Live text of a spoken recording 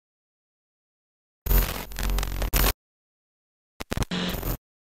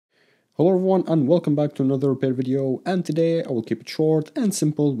Hello everyone and welcome back to another repair video, and today I will keep it short and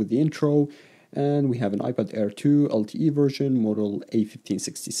simple with the intro. And we have an iPad Air 2 LTE version, model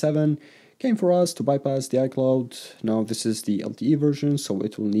A1567, came for us to bypass the iCloud. Now this is the LTE version, so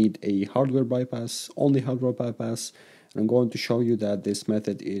it will need a hardware bypass, only hardware bypass. And I'm going to show you that this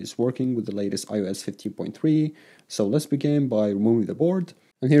method is working with the latest iOS 15.3. So let's begin by removing the board.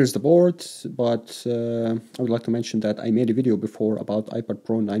 And here's the board, but I would like to mention that I made a video before about iPad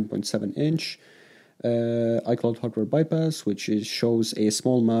Pro 9.7-inch iCloud hardware bypass, which shows a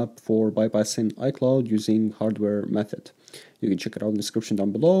small map for bypassing iCloud using hardware method. You can check it out in the description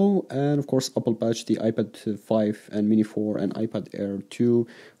down below. And of course, Apple patched the iPad 5 and Mini 4 and iPad Air 2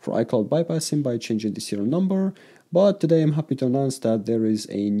 for iCloud bypassing by changing the serial number. But today I'm happy to announce that there is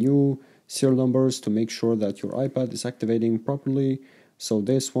a new serial numbers to make sure that your iPad is activating properly. So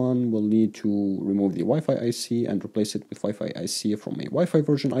this one will need to remove the Wi-Fi IC and replace it with Wi-Fi IC from a Wi-Fi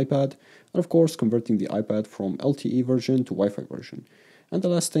version iPad, and of course converting the iPad from LTE version to Wi-Fi version. And the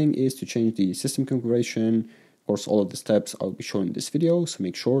last thing is to change the system configuration. Of course, all of the steps I'll be showing in this video, so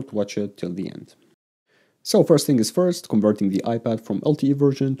make sure to watch it till the end. So first thing is first, converting the iPad from LTE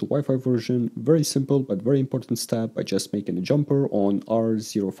version to Wi-Fi version. Very simple but very important step by just making a jumper on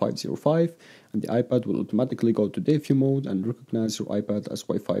R0505, and the iPad will automatically go to DayView mode and recognize your iPad as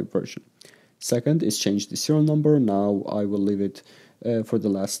Wi-Fi version. Second is change the serial number. Now I will leave it for the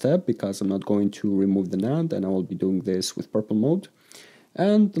last step because I'm not going to remove the NAND, and I will be doing this with purple mode.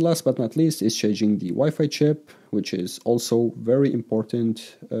 And the last but not least is changing the Wi-Fi chip, which is also very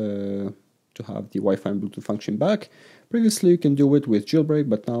important to have the Wi-Fi and Bluetooth function back. Previously you can do it with jailbreak,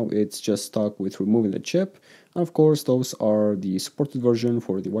 but now it's just stuck with removing the chip. And of course those are the supported version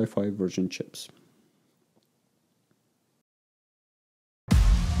for the Wi-Fi version chips.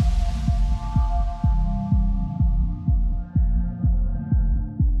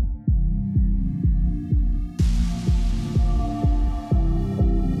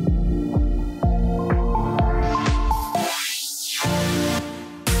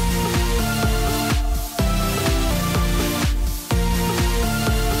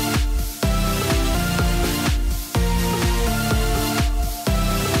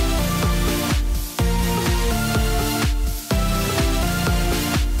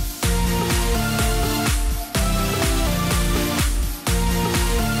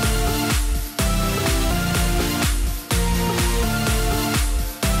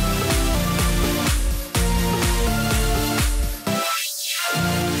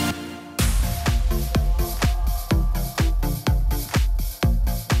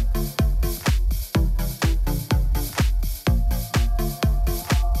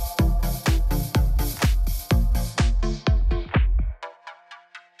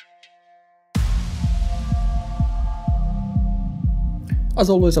 As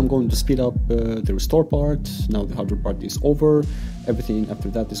always, I'm going to speed up the restore part. Now the hardware part is over. Everything after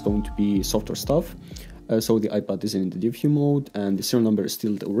that is going to be software stuff. So the iPad is in the DayView mode and the serial number is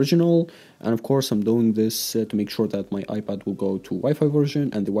still the original. And of course, I'm doing this to make sure that my iPad will go to Wi-Fi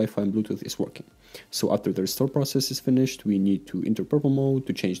version and the Wi-Fi and Bluetooth is working. So after the restore process is finished, we need to enter purple mode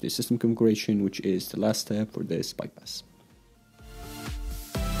to change the system configuration, which is the last step for this bypass.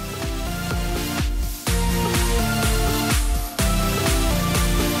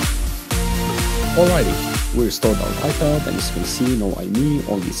 Alrighty, we restored our iPad, and as you can see, no IMEI,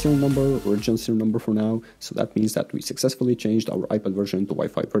 only serial number, original serial number for now, so that means that we successfully changed our iPad version to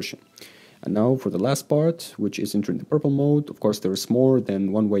Wi-Fi version. And now for the last part, which is entering the purple mode. Of course, there is more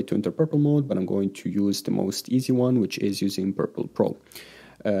than one way to enter purple mode, but I'm going to use the most easy one, which is using Purple Pro.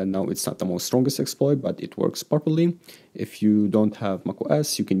 Now it's not the most strongest exploit, but it works properly. If you don't have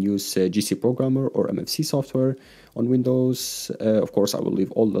macOS, you can use GC Programmer or MFC software on Windows. Of course, I will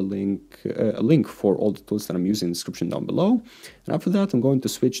leave all the a link for all the tools that I'm using in the description down below. And after that, I'm going to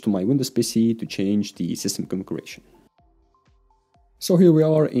switch to my Windows PC to change the system configuration. So here we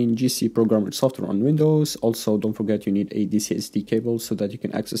are in GC Programmer software on Windows. Also, don't forget you need a DCSD cable so that you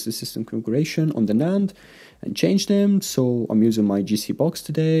can access the system configuration on the NAND and change them. So I'm using my GC box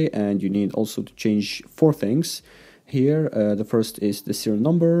today, and you need also to change 4 things here. The first is the serial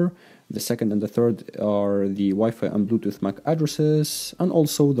number. The second and the third are the Wi-Fi and Bluetooth MAC addresses, and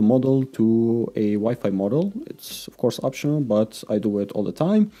also the model to a Wi-Fi model. It's of course optional, but I do it all the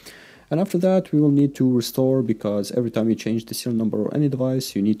time. And after that, we will need to restore, because every time you change the serial number or any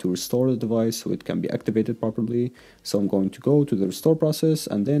device, you need to restore the device so it can be activated properly. So I'm going to go to the restore process,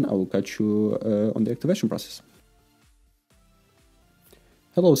 and then I will catch you on the activation process.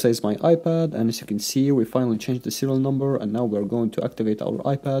 Hello, says my iPad, and as you can see, we finally changed the serial number, and now we're going to activate our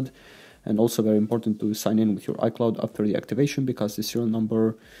iPad. And also very important to sign in with your iCloud after the activation, because the serial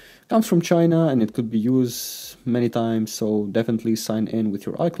number comes from China and it could be used many times, so definitely sign in with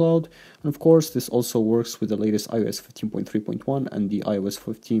your iCloud. And of course, this also works with the latest iOS 15.3.1 and the iOS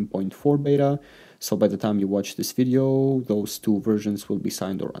 15.4 beta, so by the time you watch this video, those two versions will be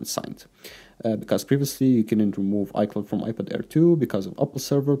signed or unsigned. Because previously you couldn't remove iCloud from iPad Air 2 because of Apple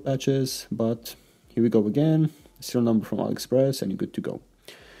server patches, but here we go again, serial number from Aliexpress, and you're good to go.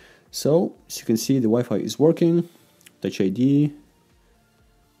 So, as you can see, the Wi-Fi is working, Touch ID,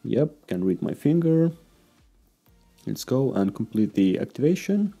 yep, can read my finger. Let's go and complete the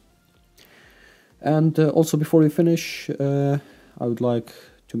activation. And also before we finish, I would like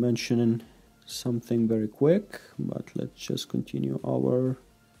to mention something very quick, but let's just continue our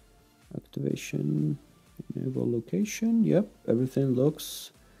activation. Enable location, yep, everything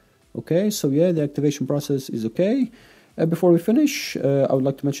looks okay. So yeah, the activation process is okay. Before we finish, I would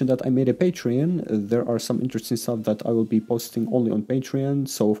like to mention that I made a Patreon. There are some interesting stuff that I will be posting only on Patreon.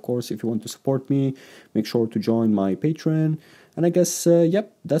 So of course, if you want to support me, make sure to join my Patreon. And I guess,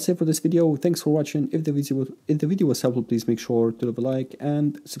 yep, that's it for this video. Thanks for watching. If the video was helpful, please make sure to leave a like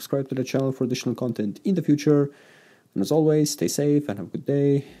and subscribe to the channel for additional content in the future. And as always, stay safe and have a good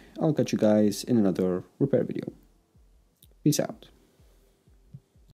day. I'll catch you guys in another repair video. Peace out.